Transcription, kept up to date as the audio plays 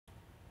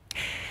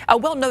A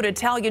well-known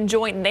Italian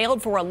joint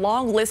nailed for a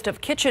long list of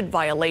kitchen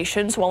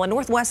violations, while a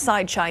Northwest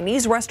Side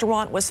Chinese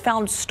restaurant was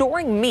found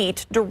storing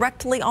meat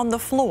directly on the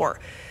floor.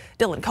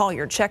 Dylan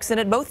Collier checks in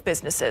at both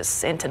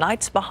businesses in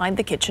tonight's Behind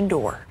the Kitchen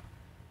Door.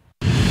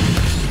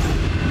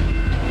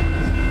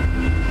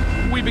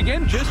 We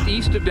begin just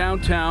east of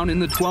downtown in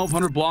the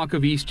 1200 block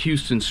of East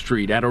Houston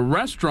Street at a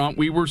restaurant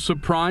we were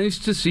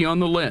surprised to see on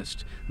the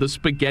list, the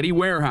Spaghetti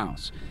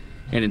Warehouse.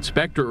 An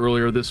inspector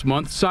earlier this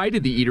month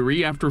cited the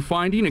eatery after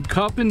finding a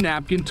cup and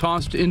napkin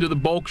tossed into the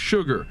bulk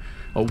sugar.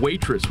 A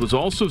waitress was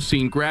also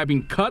seen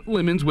grabbing cut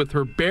lemons with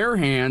her bare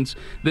hands,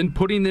 then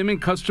putting them in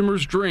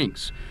customers'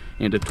 drinks.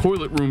 And a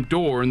toilet room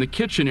door in the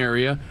kitchen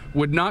area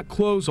would not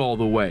close all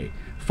the way.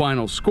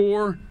 Final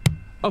score,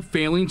 a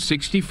failing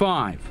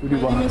 65. My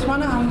name is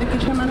Juana. I'm the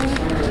kitchen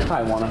manager.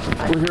 Hi, Juana.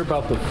 We're here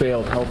about the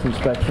failed health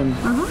inspection.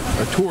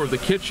 A tour of the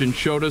kitchen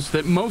showed us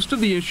that most of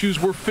the issues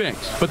were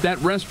fixed, but that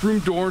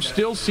restroom door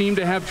still seemed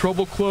to have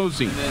trouble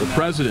closing. The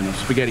president of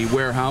Spaghetti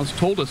Warehouse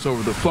told us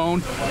over the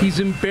phone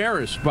he's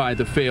embarrassed by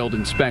the failed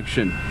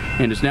inspection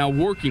and is now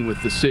working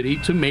with the city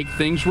to make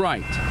things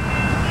right.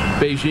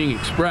 Beijing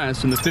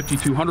Express in the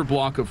 5200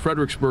 block of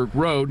Fredericksburg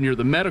Road near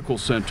the medical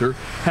center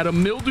had a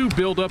mildew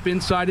buildup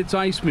inside its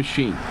ice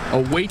machine.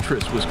 A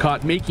waitress was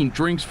caught making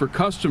drinks for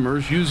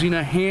customers using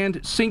a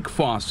hand sink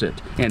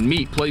faucet, and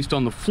meat placed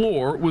on the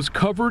floor was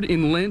covered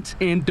in lint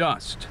and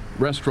dust.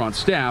 Restaurant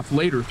staff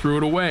later threw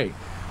it away.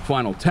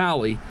 Final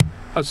tally,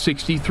 a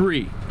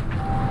 63.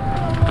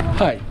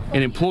 Hi.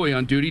 An employee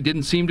on duty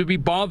didn't seem to be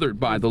bothered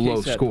by the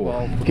low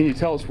score. Can you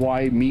tell us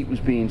why meat was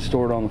being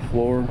stored on the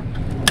floor?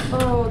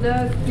 Oh,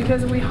 that's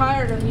because we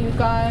hired a new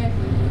guy.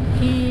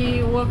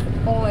 He worked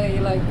only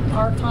like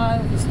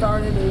part-time. He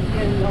started and he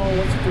didn't know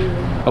what to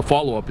do. A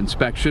follow-up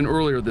inspection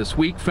earlier this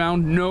week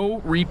found no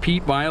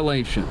repeat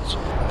violations.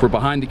 For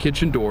Behind the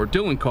Kitchen Door,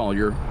 Dylan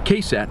Collier,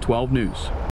 KSAT 12 News.